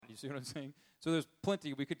You see what I'm saying? So there's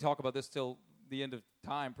plenty. We could talk about this till the end of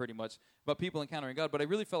time, pretty much, about people encountering God. But I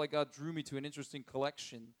really felt like God drew me to an interesting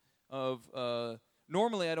collection of.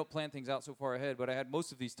 Normally, I don't plan things out so far ahead, but I had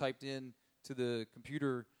most of these typed in to the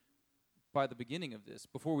computer by the beginning of this,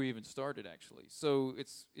 before we even started, actually. So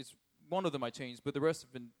it's one of them I changed, but the rest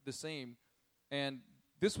have been the same. And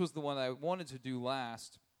this was the one I wanted to do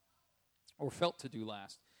last, or felt to do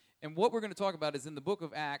last. And what we're going to talk about is in the book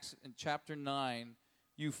of Acts, in chapter 9,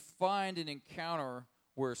 you find an encounter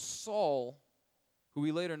where Saul, who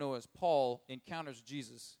we later know as Paul, encounters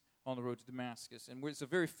Jesus on the road to Damascus. And it's a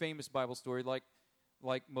very famous Bible story, like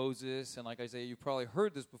Moses and like Isaiah. You've probably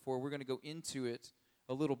heard this before. We're going to go into it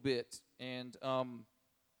a little bit. And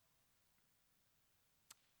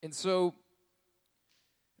so,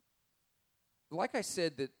 like I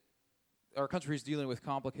said, that our country is dealing with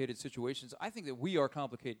complicated situations. I think that we are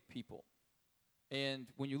complicated people. And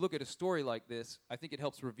when you look at a story like this, I think it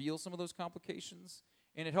helps reveal some of those complications.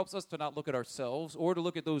 And it helps us to not look at ourselves or to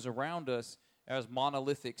look at those around us as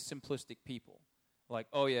monolithic, simplistic people. Like,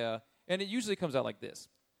 oh yeah. And it usually comes out like this.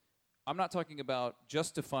 I'm not talking about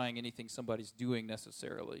justifying anything somebody's doing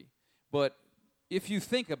necessarily. But if you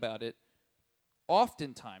think about it,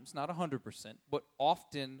 oftentimes, not 100%, but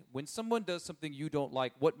often when someone does something you don't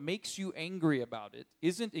like, what makes you angry about it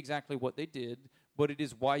isn't exactly what they did, but it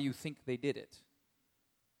is why you think they did it.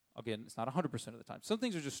 Again, it's not 100% of the time. Some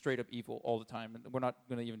things are just straight up evil all the time, and we're not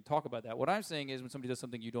going to even talk about that. What I'm saying is when somebody does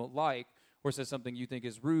something you don't like, or says something you think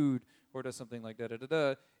is rude, or does something like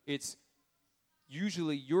da-da-da-da, it's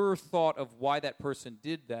usually your thought of why that person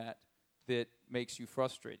did that makes you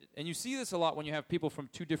frustrated. And you see this a lot when you have people from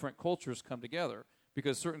two different cultures come together,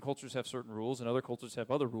 because certain cultures have certain rules and other cultures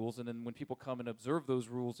have other rules, and then when people come and observe those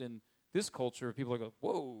rules in this culture, people are go,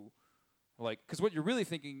 whoa. Like, because what you're really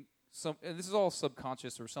thinking, and this is all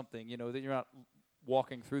subconscious or something, that you're not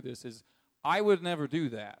walking through this, is, I would never do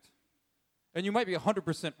that. And you might be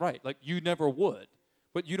 100% right, like you never would,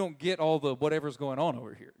 but you don't get all the whatever's going on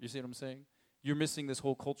over here. You see what I'm saying? You're missing this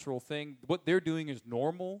whole cultural thing. What they're doing is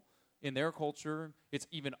normal in their culture. It's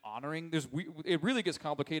even honoring. It really gets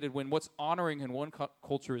complicated when what's honoring in one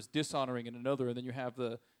culture is dishonoring in another, and then you have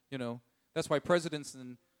that's why presidents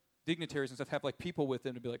and dignitaries and stuff have like people with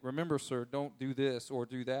them to be like, remember, sir, don't do this or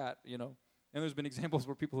do that, And there's been examples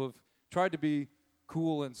where people have tried to be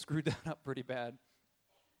cool and screwed that up pretty bad.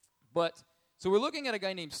 But, so we're looking at a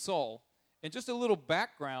guy named Saul. And just a little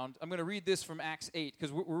background, I'm going to read this from Acts 8,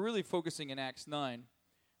 because we're really focusing in Acts 9.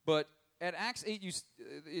 But at Acts 8,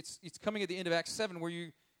 it's coming at the end of Acts 7, where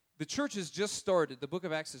the church has just started. The book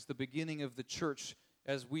of Acts is the beginning of the church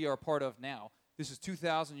as we are part of now. This is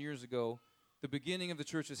 2,000 years ago. The beginning of the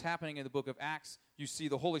church is happening in the book of Acts. You see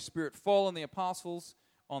the Holy Spirit fall on the apostles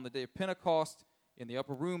on the day of Pentecost in the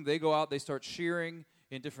upper room. They go out, they start sharing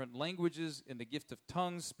in different languages, in the gift of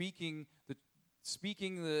tongues, speaking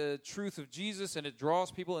the truth of Jesus, and it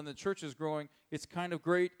draws people, and the church is growing. It's kind of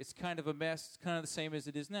great. It's kind of a mess. It's kind of the same as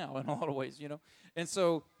it is now in a lot of ways, And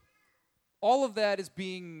so all of that is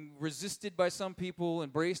being resisted by some people,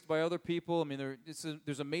 embraced by other people. I mean,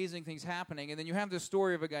 there's amazing things happening. And then you have this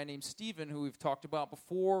story of a guy named Stephen, who we've talked about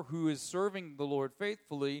before, who is serving the Lord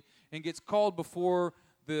faithfully and gets called before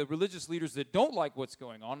the religious leaders that don't like what's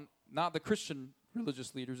going on, not the Christian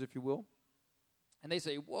religious leaders, if you will. And they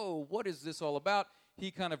say, whoa, what is this all about? He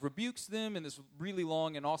kind of rebukes them in this really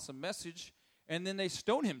long and awesome message, and then they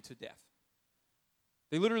stone him to death.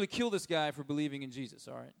 They literally kill this guy for believing in Jesus,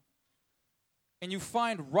 all right? And you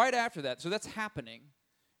find right after that, so that's happening,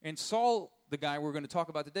 and Saul, the guy we're going to talk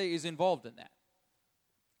about today, is involved in that.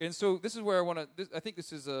 And so this is where I think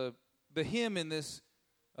this is the hymn in this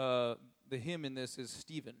is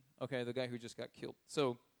Stephen, okay, the guy who just got killed.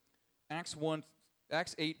 So Acts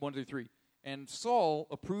 8, 1 through 3. And Saul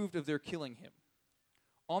approved of their killing him.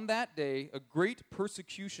 On that day, a great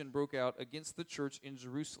persecution broke out against the church in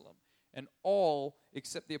Jerusalem, and all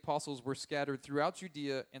except the apostles were scattered throughout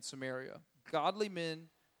Judea and Samaria. Godly men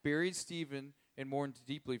buried Stephen and mourned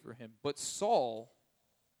deeply for him. But Saul,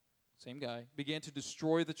 same guy, began to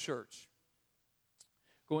destroy the church.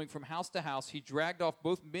 Going from house to house, he dragged off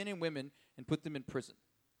both men and women and put them in prison.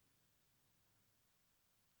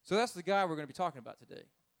 So that's the guy we're going to be talking about today.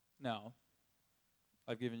 Now,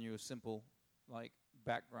 I've given you a simple,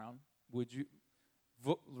 background. Would you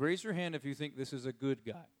raise your hand if you think this is a good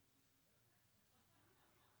guy?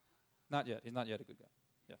 Not yet. He's not yet a good guy.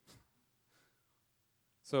 Yeah.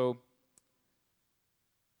 So,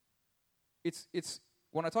 it's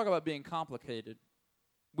when I talk about being complicated,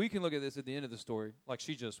 we can look at this at the end of the story, like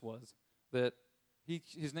she just was, that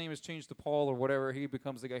his name is changed to Paul or whatever. He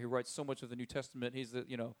becomes the guy who writes so much of the New Testament. He's of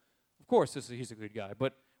course, he's a good guy.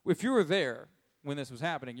 But if you were there when this was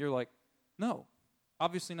happening, you're like, no,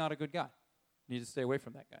 obviously not a good guy. You need to stay away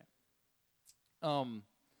from that guy.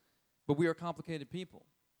 But we are complicated people.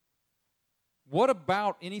 What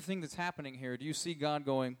about anything that's happening here? Do you see God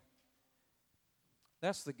going,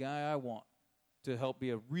 that's the guy I want to help be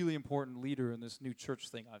a really important leader in this new church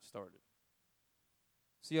thing I've started?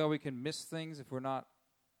 See how we can miss things if we're not,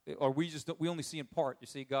 or we only see in part. You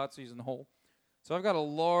see, God sees in the whole. So I've got a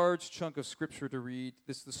large chunk of scripture to read.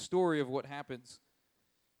 This is the story of what happens.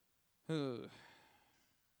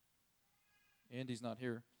 Andy's not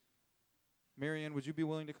here. Marianne, would you be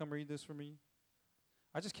willing to come read this for me?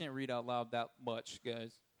 I just can't read out loud that much,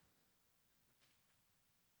 guys.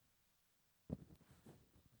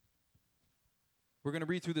 We're going to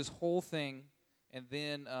read through this whole thing, and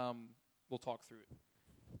then we'll talk through it.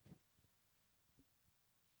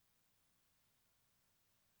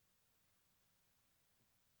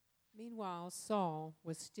 Meanwhile, Saul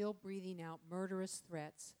was still breathing out murderous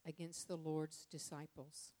threats against the Lord's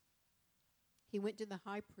disciples. He went to the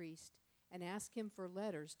high priest and asked him for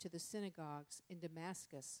letters to the synagogues in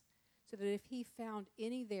Damascus, so that if he found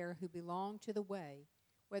any there who belonged to the way,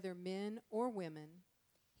 whether men or women,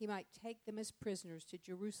 he might take them as prisoners to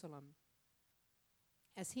Jerusalem.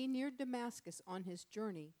 As he neared Damascus on his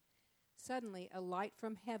journey, suddenly a light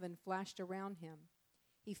from heaven flashed around him.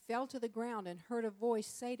 He fell to the ground and heard a voice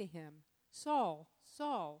say to him, "Saul,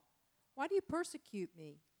 Saul, why do you persecute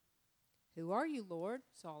me?" "Who are you, Lord?"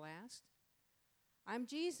 Saul asked. "I'm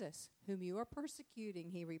Jesus, whom you are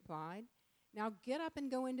persecuting," he replied. "Now get up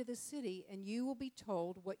and go into the city, and you will be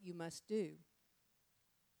told what you must do."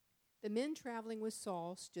 The men traveling with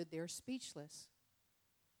Saul stood there speechless.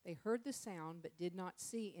 They heard the sound but did not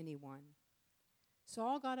see anyone.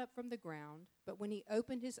 Saul got up from the ground, but when he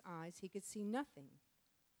opened his eyes, he could see nothing.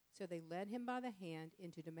 So they led him by the hand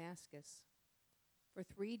into Damascus. For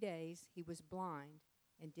 3 days he was blind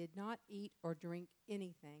and did not eat or drink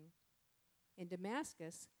anything. In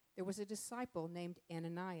Damascus there was a disciple named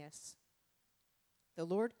Ananias. The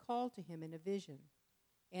Lord called to him in a vision,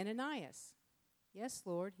 "Ananias." "Yes,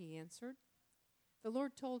 Lord," he answered. The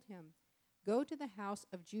Lord told him, "Go to the house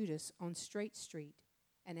of Judas on Straight Street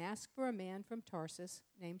and ask for a man from Tarsus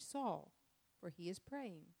named Saul, for he is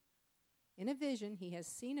praying. In a vision he has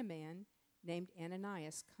seen a man named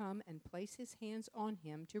Ananias come and place his hands on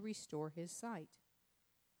him to restore his sight."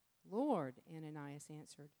 "Lord," Ananias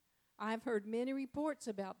answered, "I have heard many reports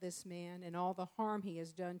about this man and all the harm he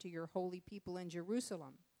has done to your holy people in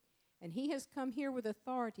Jerusalem. And he has come here with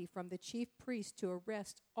authority from the chief priest to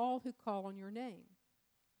arrest all who call on your name."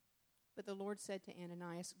 But the Lord said to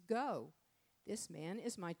Ananias, "Go, this man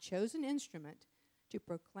is my chosen instrument to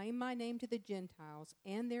proclaim my name to the Gentiles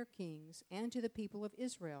and their kings and to the people of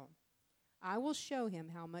Israel. I will show him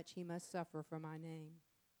how much he must suffer for my name."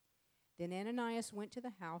 Then Ananias went to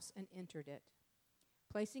the house and entered it.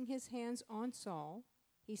 Placing his hands on Saul,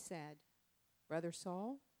 he said, "Brother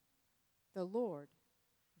Saul, the Lord,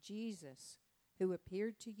 Jesus, who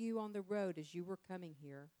appeared to you on the road as you were coming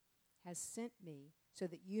here, has sent me so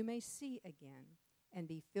that you may see again and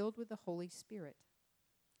be filled with the Holy Spirit."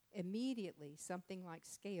 Immediately something like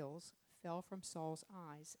scales fell from Saul's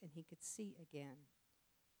eyes, and he could see again.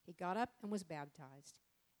 He got up and was baptized,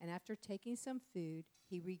 and after taking some food,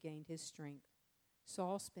 he regained his strength.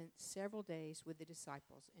 Saul spent several days with the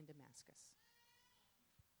disciples in Damascus.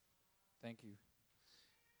 Thank you.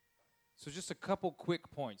 So just a couple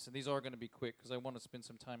quick points, and these are going to be quick because I want to spend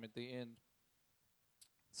some time at the end.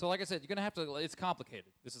 So like I said, you're going to have to, it's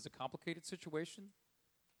complicated. This is a complicated situation,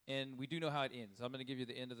 and we do know how it ends. I'm going to give you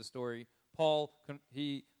the end of the story. Paul,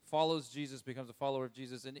 he follows Jesus, becomes a follower of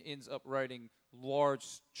Jesus, and ends up writing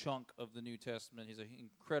large chunk of the New Testament. He's an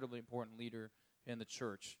incredibly important leader in the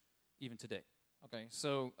church, even today. Okay,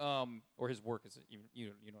 so, or his work is, even, you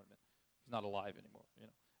know what I mean. He's not alive anymore, you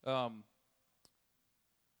know.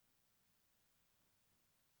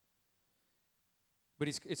 But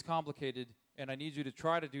it's complicated, and I need you to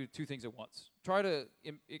try to do two things at once. Try to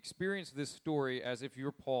experience this story as if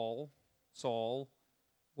you're Saul,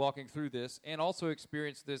 walking through this, and also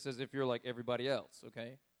experience this as if you're like everybody else,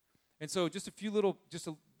 okay? And so just a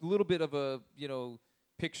little bit of a,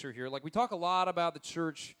 picture here. Like we talk a lot about the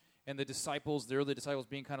church and the disciples, the early disciples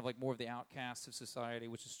being kind of like more of the outcasts of society,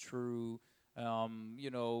 which is true.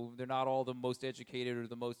 They're not all the most educated or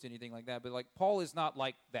the most anything like that. But like Paul is not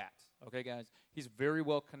like that. Okay, guys? He's very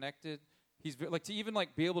well connected. He's to even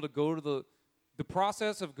like be able to go to the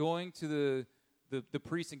process of going to the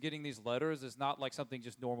priest and getting these letters is not like something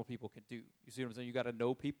just normal people can do. You see what I'm saying? You got to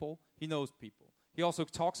know people. He knows people. He also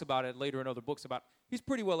talks about it later in other books about he's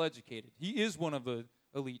pretty well educated. He is one of the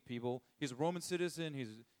elite people. He's a Roman citizen. He's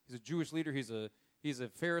a Jewish leader. He's a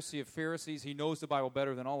Pharisee of Pharisees. He knows the Bible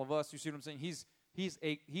better than all of us. You see what I'm saying? He's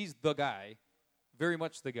the guy, very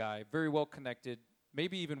much the guy, very well connected,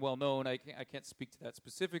 maybe even well known. I can't speak to that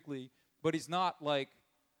specifically, but he's not like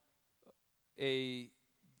the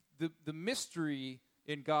mystery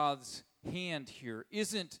in God's hand here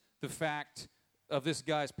isn't the fact of this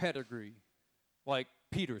guy's pedigree, like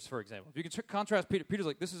Peter's, for example. If you can contrast Peter's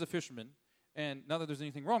like, this is a fisherman, and not that there's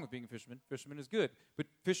anything wrong with being a fisherman. Fisherman is good, but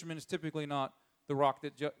fisherman is typically not the rock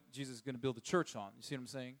that Jesus is going to build the church on. You see what I'm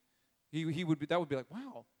saying? That would be like,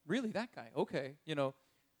 wow, really, that guy? Okay,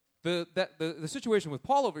 the situation with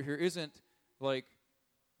Paul over here isn't like,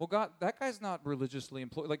 well, God, that guy's not religiously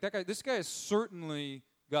employed. Like this guy has certainly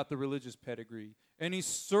got the religious pedigree, and he's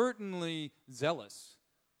certainly zealous.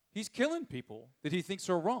 He's killing people that he thinks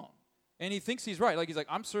are wrong, and he thinks he's right. Like he's like,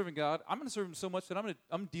 I'm serving God. I'm going to serve him so much that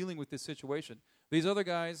I'm dealing with this situation. These other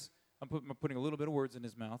guys, I'm putting a little bit of words in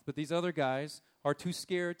his mouth, but these other guys are too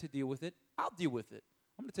scared to deal with it. I'll deal with it.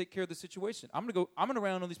 I'm going to take care of the situation. I'm going to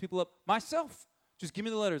round all these people up myself. Just give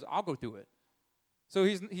me the letters. I'll go do it. So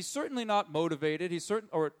he's certainly not motivated. He's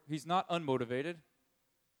not unmotivated.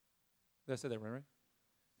 Did I say that right?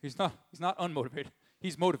 He's not unmotivated.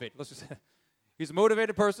 He's motivated. Let's just say that. He's a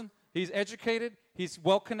motivated person. He's educated. He's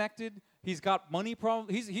well connected. He's got money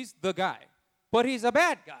problems. He's the guy. But he's a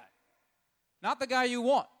bad guy. Not the guy you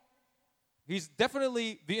want. He's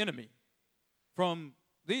definitely the enemy from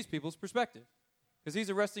these people's perspective. Because he's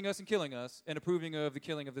arresting us and killing us and approving of the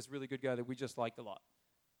killing of this really good guy that we just liked a lot.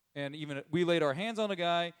 And even we laid our hands on a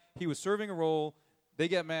guy. He was serving a role. They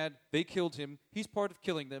got mad. They killed him. He's part of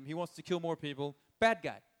killing them. He wants to kill more people. Bad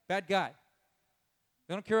guy. Bad guy.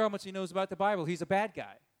 I don't care how much he knows about the Bible. He's a bad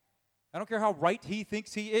guy. I don't care how right he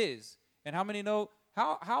thinks he is. And how many know,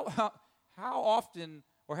 how often,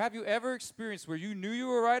 or have you ever experienced where you knew you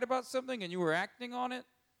were right about something and you were acting on it?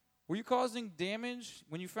 Were you causing damage?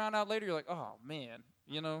 When you found out later, you're like, oh, man,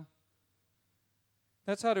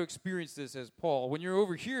 That's how to experience this as Paul. When you're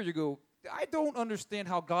over here, you go, I don't understand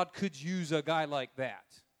how God could use a guy like that.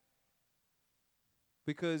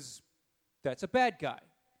 Because that's a bad guy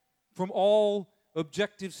from all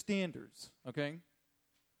objective standards, okay?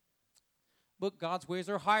 But God's ways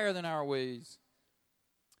are higher than our ways.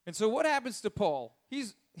 And so what happens to Paul?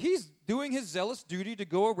 He's doing his zealous duty to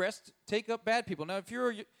go arrest, take up bad people. Now, if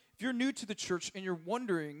you're new to the church and you're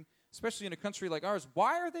wondering, especially in a country like ours,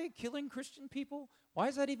 why are they killing Christian people? Why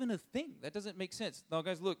is that even a thing? That doesn't make sense. Now,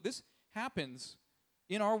 guys, look, this happens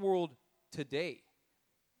in our world today.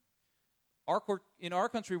 In our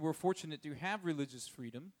country, we're fortunate to have religious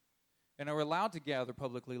freedom and are allowed to gather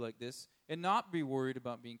publicly like this and not be worried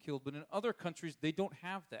about being killed. But in other countries, they don't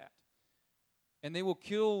have that. And they will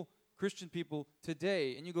kill Christian people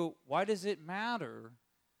today. And you go, why does it matter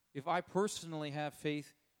if I personally have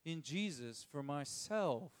faith in Jesus for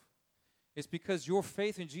myself? It's because your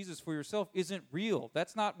faith in Jesus for yourself isn't real.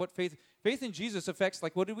 That's not what faith in Jesus affects.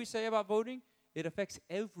 Like, what did we say about voting? It affects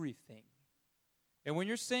everything. And when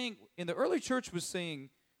you're saying, in the early church was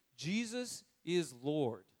saying, Jesus is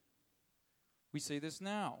Lord. We say this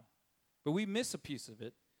now, but we miss a piece of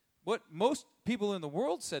it. What most people in the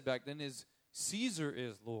world said back then is, Caesar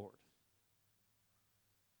is Lord.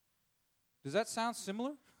 Does that sound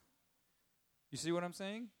similar? You see what I'm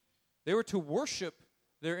saying? They were to worship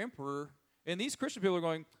their emperor, and these Christian people are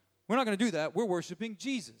going, we're not going to do that. We're worshiping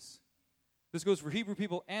Jesus. This goes for Hebrew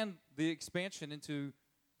people and the expansion into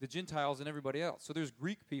the Gentiles and everybody else. So there's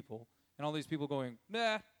Greek people and all these people going,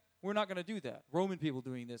 nah, we're not going to do that. Roman people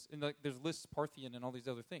doing this. And there's lists, Parthian and all these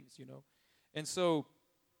other things, And so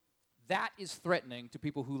that is threatening to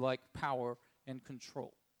people who like power and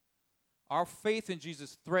control. Our faith in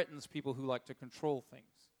Jesus threatens people who like to control things.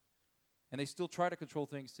 And they still try to control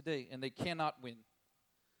things today, and they cannot win.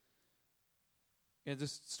 And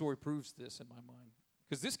this story proves this in my mind.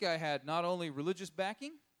 Because this guy had not only religious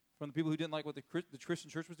backing from the people who didn't like what the Christian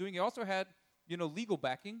church was doing, he also had, legal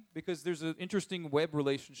backing, because there's an interesting web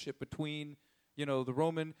relationship between, the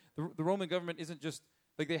Roman government isn't just,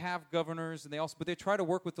 like they have governors, but they try to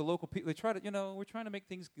work with the local people. They try to, we're trying to make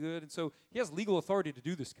things good. And so he has legal authority to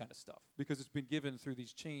do this kind of stuff because it's been given through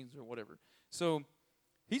these chains or whatever. So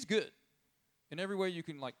he's good. In every way you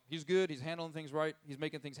can, he's good, he's handling things right, he's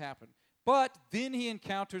making things happen. But then he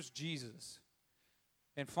encounters Jesus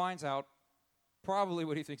and finds out probably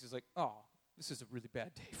what he thinks is oh, this is a really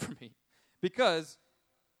bad day for me. Because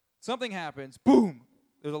something happens, boom,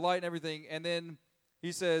 there's a light and everything, and then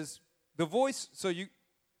he says, the voice,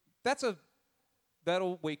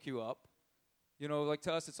 that'll wake you up.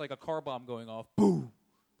 To us it's like a car bomb going off, boom.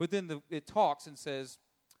 But then it talks and says,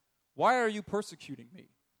 why are you persecuting me?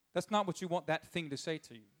 That's not what you want that thing to say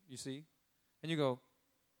to you, you see? And you go,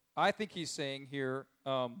 I think he's saying here,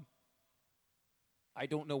 I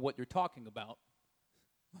don't know what you're talking about.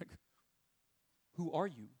 Like, who are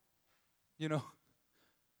you? You know?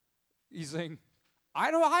 He's saying,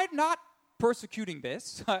 I'm not persecuting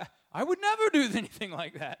this. I would never do anything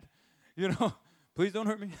like that. You know? Please don't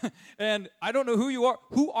hurt me. And I don't know who you are.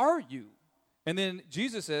 Who are you? And then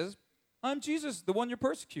Jesus says, I'm Jesus, the one you're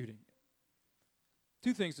persecuting.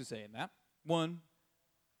 Two things to say in that. One,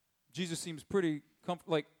 Jesus seems pretty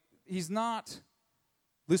like, he's not,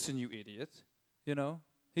 listen, you idiot, you know.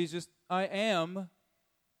 He's just, I am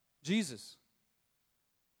Jesus.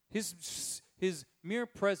 His mere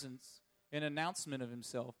presence and announcement of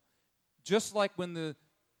himself, just like when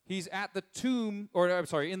he's at the tomb, or I'm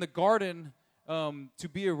sorry, in the garden to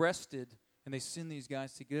be arrested, and they send these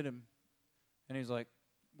guys to get him. And he's like,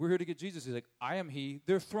 we're here to get Jesus. He's like, I am he.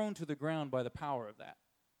 They're thrown to the ground by the power of that.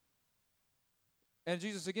 And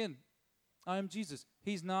Jesus, again, I am Jesus.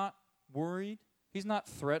 He's not worried. He's not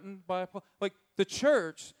threatened by, like, the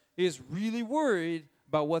church is really worried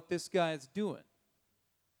about what this guy's doing.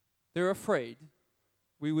 They're afraid.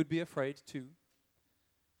 We would be afraid too.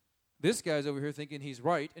 This guy's over here thinking he's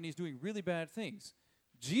right, and he's doing really bad things.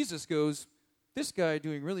 Jesus goes, this guy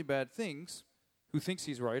doing really bad things, who thinks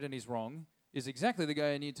he's right and he's wrong, is exactly the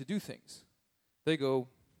guy I need to do things. They go,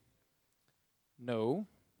 no.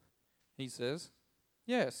 He says,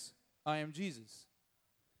 yes, I am Jesus.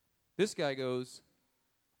 This guy goes,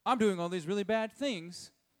 I'm doing all these really bad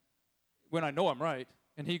things when I know I'm right.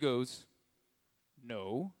 And he goes,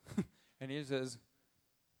 no. And he says,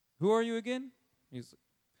 who are you again? He's,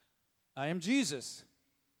 I am Jesus.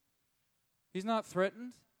 He's not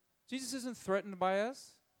threatened. Jesus isn't threatened by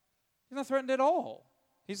us. He's not threatened at all.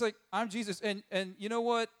 He's like, I'm Jesus. And you know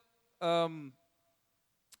what? You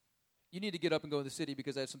need to get up and go to the city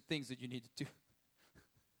because I have some things that you need to do.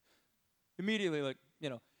 Immediately, like, you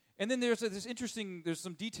know. And then there's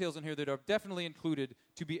some details in here that are definitely included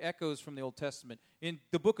to be echoes from the Old Testament. In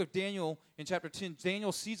the book of Daniel, in chapter 10,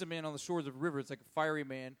 Daniel sees a man on the shores of a river. It's like a fiery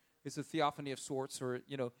man. It's a theophany of sorts, or,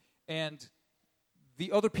 you know, and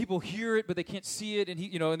the other people hear it, but they can't see it. And he,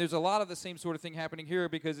 you know, and there's a lot of the same sort of thing happening here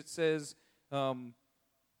because it says,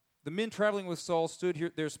 the men traveling with Saul stood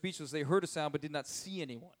here, they're speechless. They heard a sound, but did not see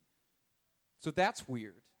anyone. So that's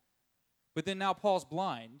weird. But then now Paul's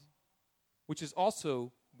blind, which is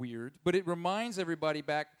also weird, but it reminds everybody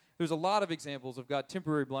back. There's a lot of examples of God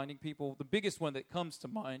temporarily blinding people. The biggest one that comes to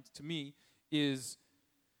mind to me is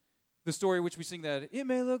the story which we sing that, it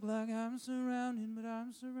may look like I'm surrounded, but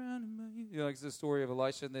I'm surrounded by you. You know, like it's the story of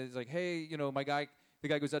Elisha, and then he's like, hey, you know, the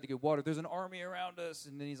guy goes out to get water. There's an army around us,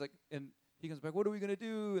 and then he's like, and he comes back, what are we going to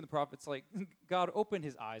do? And the prophet's like, God, open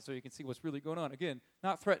his eyes so you can see what's really going on. Again,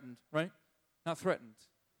 not threatened, right? Not threatened,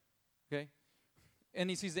 okay? And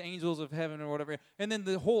he sees the angels of heaven or whatever. And then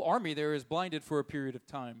the whole army there is blinded for a period of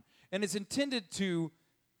time. And it's intended to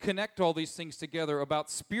connect all these things together about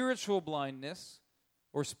spiritual blindness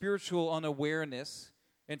or spiritual unawareness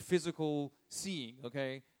and physical seeing,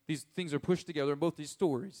 okay? These things are pushed together in both these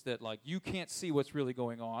stories that, like, you can't see what's really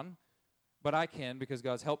going on, but I can because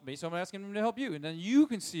God's helped me, so I'm asking him to help you. And then you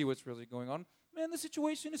can see what's really going on. Man, the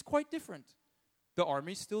situation is quite different. The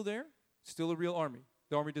army's still there, still a real army.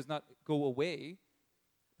 The army does not go away.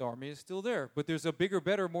 The army is still there. But there's a bigger,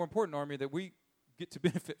 better, more important army that we get to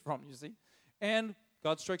benefit from, you see. And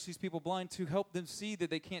God strikes these people blind to help them see that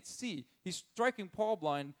they can't see. He's striking Paul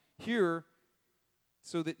blind here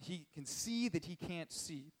so that he can see that he can't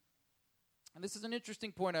see. And this is an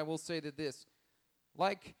interesting point. I will say that this,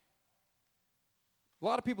 like a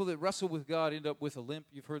lot of people that wrestle with God end up with a limp.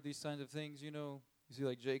 You've heard these kinds of things, you know. You see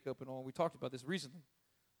like Jacob and all. We talked about this recently.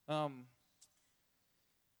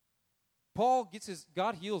 Paul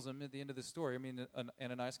God heals him at the end of the story. I mean,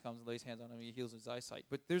 Ananias comes and lays hands on him, and he heals his eyesight.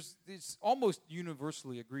 But it's almost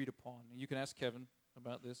universally agreed upon, and you can ask Kevin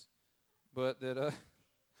about this, but that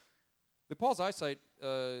Paul's eyesight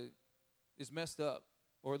is messed up,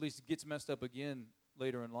 or at least gets messed up again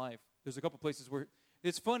later in life. There's a couple places where,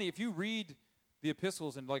 it's funny, if you read the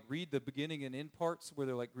epistles and like read the beginning and end parts where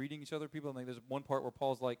they're like greeting each other, people, and like, there's one part where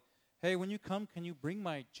Paul's like, hey, when you come, can you bring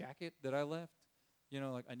my jacket that I left? You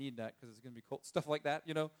know, like, I need that because it's going to be cold. Stuff like that,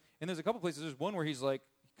 you know. And there's a couple places. There's one where he's like,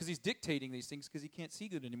 because he's dictating these things because he can't see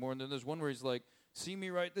good anymore. And then there's one where he's like, see me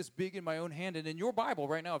write this big in my own hand. And in your Bible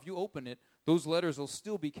right now, if you open it, those letters will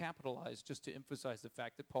still be capitalized just to emphasize the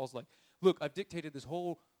fact that Paul's like, look, I've dictated this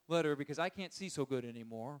whole letter because I can't see so good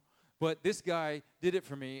anymore. But this guy did it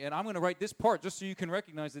for me. And I'm going to write this part just so you can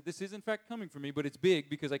recognize that this is in fact coming from me. But it's big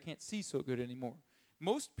because I can't see so good anymore.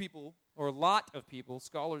 most people, or a lot of people,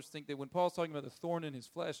 scholars think that when Paul's talking about the thorn in his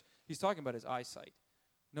flesh, he's talking about his eyesight.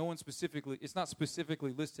 No one specifically, it's not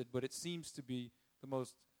specifically listed, but it seems to be the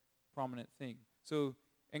most prominent thing. So,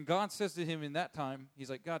 and God says to him in that time, he's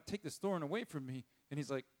like, God, take this thorn away from me. And he's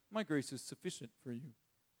like, my grace is sufficient for you.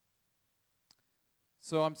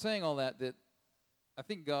 So I'm saying all that I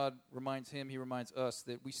think God reminds him, he reminds us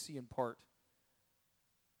that we see in part.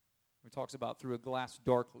 He talks about through a glass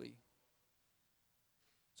darkly.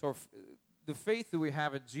 So the faith that we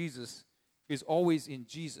have in Jesus is always in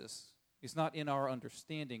Jesus. It's not in our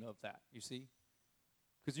understanding of that, you see?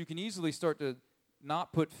 Because you can easily start to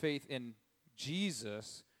not put faith in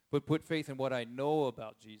Jesus, but put faith in what I know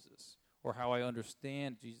about Jesus or how I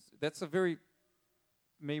understand Jesus. That's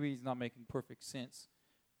maybe he's not making perfect sense,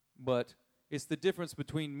 but it's the difference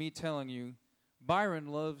between me telling you,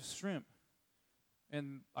 Byron loves shrimp.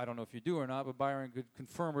 And I don't know if you do or not, but Byron could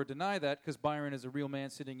confirm or deny that because Byron is a real man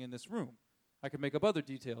sitting in this room. I could make up other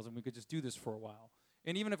details and we could just do this for a while.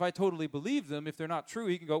 And even if I totally believe them, if they're not true,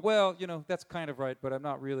 he can go, well, that's kind of right, but I'm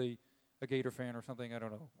not really a Gator fan or something. I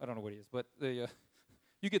don't know what he is. But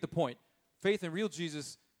you get the point. Faith in real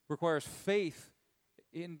Jesus requires faith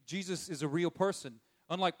in Jesus is a real person.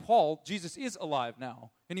 Unlike Paul, Jesus is alive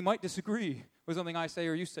now, and he might disagree with something I say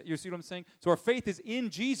or you say. You see what I'm saying? So our faith is in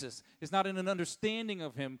Jesus. It's not in an understanding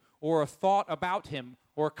of him or a thought about him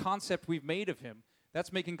or a concept we've made of him.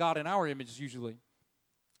 That's making God in our image usually.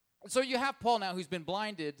 So you have Paul now who's been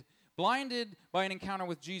blinded by an encounter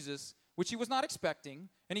with Jesus, which he was not expecting,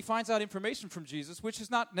 and he finds out information from Jesus, which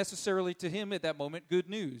is not necessarily to him at that moment good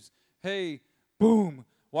news. Hey, boom.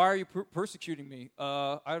 Why are you persecuting me?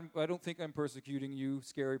 I don't think I'm persecuting you,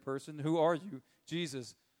 scary person. Who are you?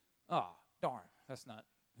 Jesus. Darn. That's not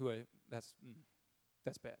who that's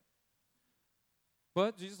bad.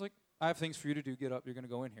 But Jesus is like, I have things for you to do. Get up. You're going to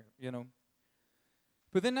go in here,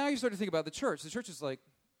 But then now you start to think about the church. The church is like,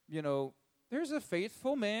 there's a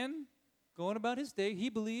faithful man going about his day. He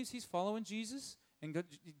believes he's following Jesus. And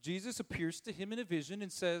Jesus appears to him in a vision and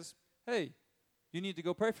says, hey, you need to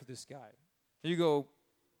go pray for this guy. And you go,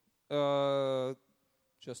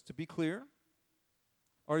 just to be clear,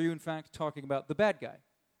 are you in fact talking about the bad guy?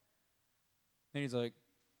 And he's like,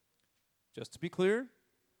 just to be clear,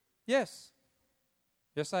 yes.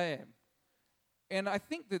 Yes, I am. And I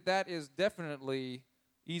think that is definitely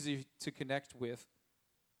easy to connect with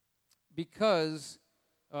because,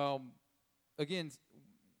 again,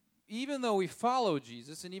 even though we follow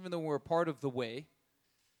Jesus and even though we're a part of the way,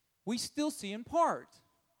 we still see in part.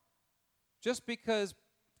 Just because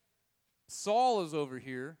Saul is over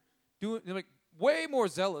here doing way more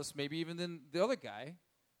zealous maybe even than the other guy,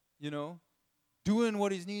 doing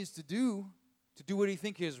what he needs to do what he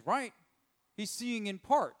thinks is right, he's seeing in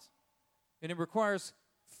part. And it requires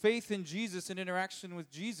faith in Jesus and interaction with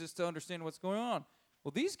Jesus to understand what's going on.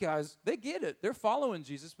 Well, these guys, they get it. They're following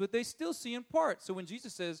Jesus, but they still see in part. So when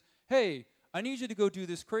Jesus says, hey, I need you to go do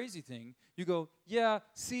this crazy thing, you go, yeah,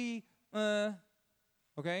 see,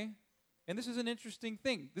 okay? And this is an interesting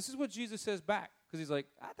thing. This is what Jesus says back, because he's like,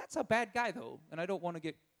 that's a bad guy, though, and I don't want to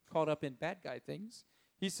get caught up in bad guy things.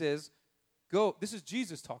 He says, go. This is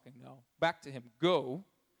Jesus talking now. Back to him. Go.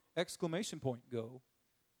 Exclamation point, go.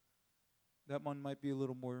 That one might be a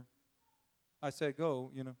little more, I said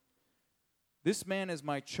go, This man is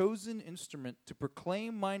my chosen instrument to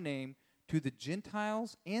proclaim my name to the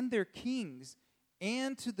Gentiles and their kings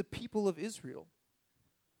and to the people of Israel.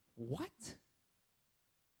 What?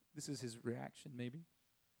 This is his reaction, maybe.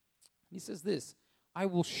 He says this, I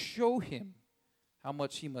will show him how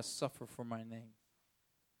much he must suffer for my name.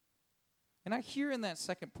 And I hear in that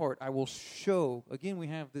second part, I will show. Again, we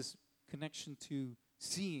have this connection to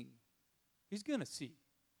seeing. He's going to see.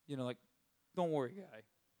 Don't worry, guy.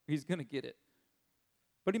 He's going to get it.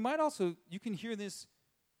 But he might also, you can hear this,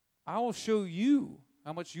 I will show you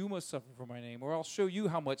how much you must suffer for my name, or I'll show you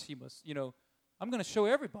how much he must, I'm going to show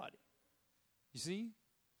everybody. You see?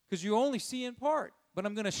 Because you only see in part, but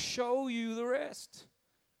I'm going to show you the rest.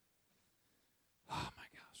 Oh, my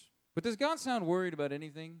gosh. But does God sound worried about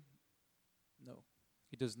anything? No,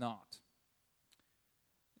 he does not.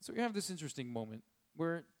 So we have this interesting moment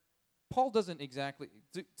where Paul doesn't exactly,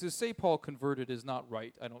 to say Paul converted is not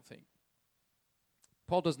right, I don't think.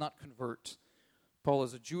 Paul does not convert. Paul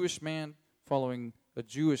is a Jewish man following a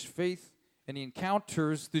Jewish faith, and he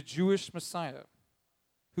encounters the Jewish Messiah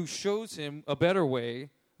who shows him a better way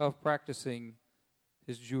of practicing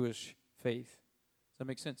his Jewish faith. Does that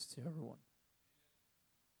make sense to everyone?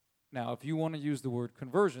 Now, if you want to use the word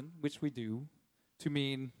conversion, which we do, to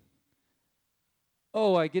mean,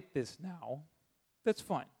 oh, I get this now, that's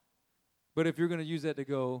fine. But if you're going to use that to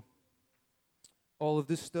go, all of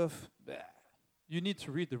this stuff, you need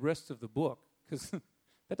to read the rest of the book, because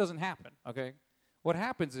that doesn't happen, okay? What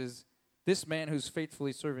happens is this man who's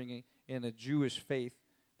faithfully serving in a Jewish faith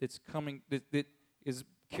that is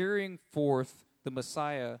carrying forth the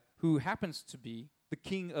Messiah, who happens to be the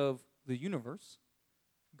King of the universe,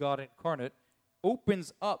 God incarnate,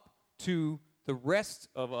 opens up to the rest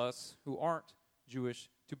of us who aren't Jewish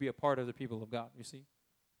to be a part of the people of God, you see?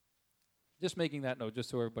 Just making that note, just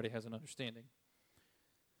so everybody has an understanding.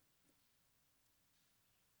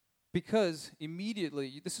 Because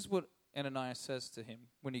immediately, this is what Ananias says to him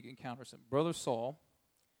when he encounters him. Brother Saul,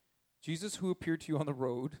 Jesus, who appeared to you on the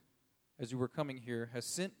road as you were coming here, has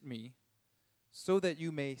sent me so that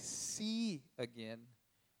you may see again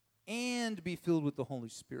and be filled with the Holy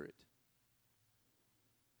Spirit.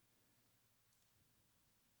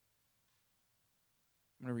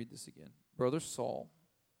 I'm going to read this again. Brother Saul,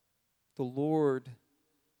 the Lord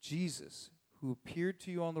Jesus, who appeared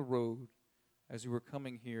to you on the road as you were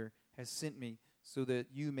coming here, has sent me so that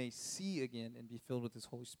you may see again and be filled with His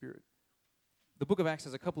Holy Spirit. The book of Acts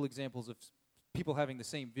has a couple examples of people having the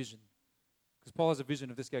same vision. Because Paul has a vision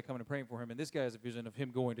of this guy coming and praying for him, and this guy has a vision of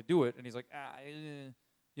him going to do it, and he's like,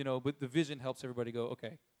 but the vision helps everybody go,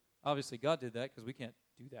 okay, obviously God did that because we can't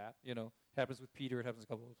do that, It happens with Peter, it happens in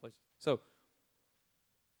a couple of places. So,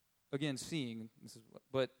 again, seeing,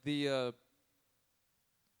 but the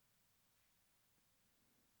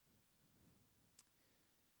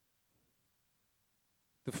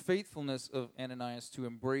faithfulness of Ananias to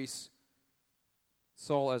embrace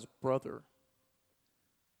Saul as brother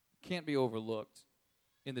can't be overlooked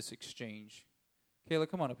in this exchange. Kayla,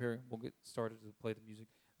 come on up here. We'll get started to play the music.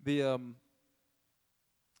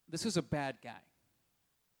 This is a bad guy.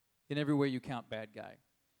 In every way you count, bad guy.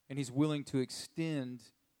 And he's willing to extend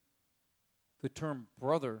the term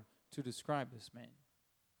brother to describe this man.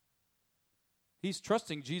 He's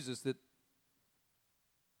trusting Jesus that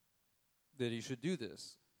he should do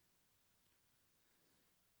this.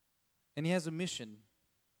 And he has a mission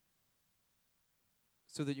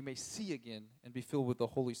so that you may see again and be filled with the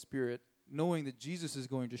Holy Spirit, knowing that Jesus is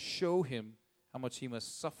going to show him how much he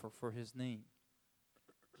must suffer for his name.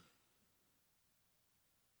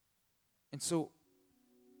 And so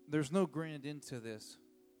there's no grand end to this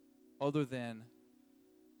other than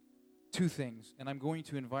two things. And I'm going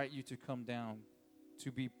to invite you to come down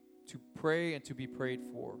to pray and to be prayed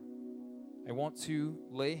for. I want to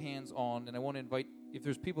lay hands on, and I want to invite, if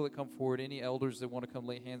there's people that come forward, any elders that want to come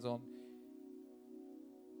lay hands on,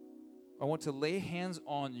 I want to lay hands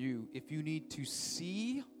on you if you need to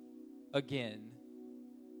see again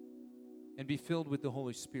and be filled with the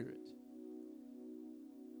Holy Spirit.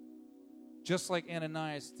 Just like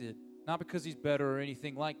Ananias did. Not because he's better or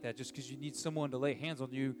anything like that, just because you need someone to lay hands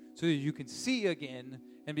on you so that you can see again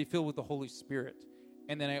and be filled with the Holy Spirit.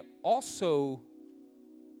 And then I also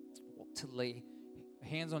want to lay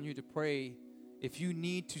hands on you to pray if you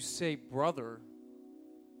need to say brother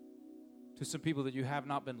to some people that you have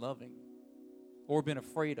not been loving or been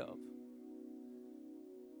afraid of.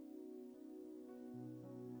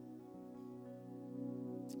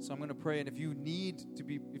 So I'm going to pray, and if you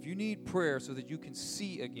need prayer so that you can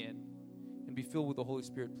see again and be filled with the Holy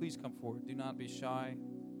Spirit, please come forward. Do not be shy.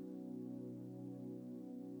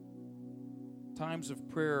 Times of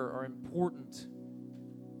prayer are important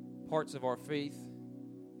parts of our faith.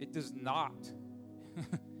 It does not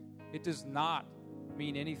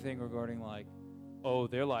mean anything regarding like, oh,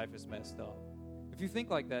 their life is messed up. If you think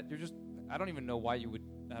like that, I don't even know why you would,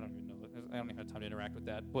 I don't even have time to interact with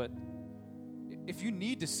that, but if you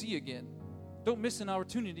need to see again, don't miss an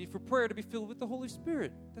opportunity for prayer to be filled with the Holy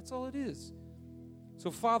Spirit. That's all it is.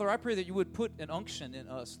 So, Father, I pray that you would put an unction in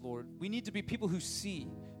us, Lord. We need to be people who see,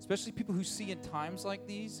 especially people who see in times like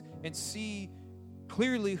these and see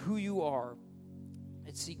clearly who you are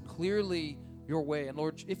and see clearly your way. And,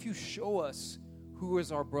 Lord, if you show us who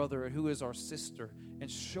is our brother and who is our sister and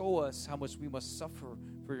show us how much we must suffer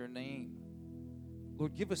for your name,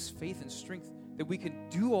 Lord, give us faith and strength that we can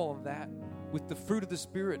do all of that with the fruit of the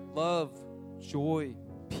Spirit: love, joy,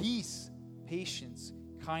 peace, patience,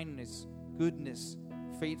 kindness, goodness,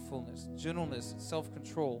 faithfulness, gentleness,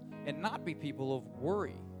 self-control, and not be people of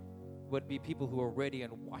worry, but be people who are ready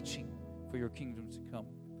and watching for your kingdom to come.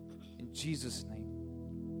 In Jesus' name,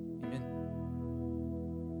 amen.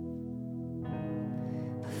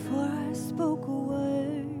 Before I spoke a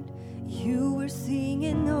word, you were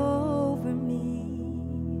singing over me.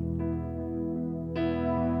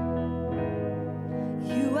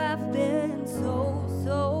 You have been so,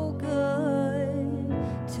 so good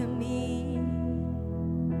to me.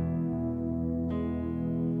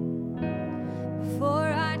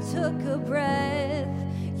 Before I took a breath,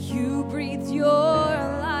 You breathed your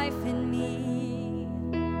life in me.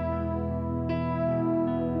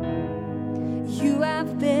 You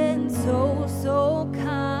have been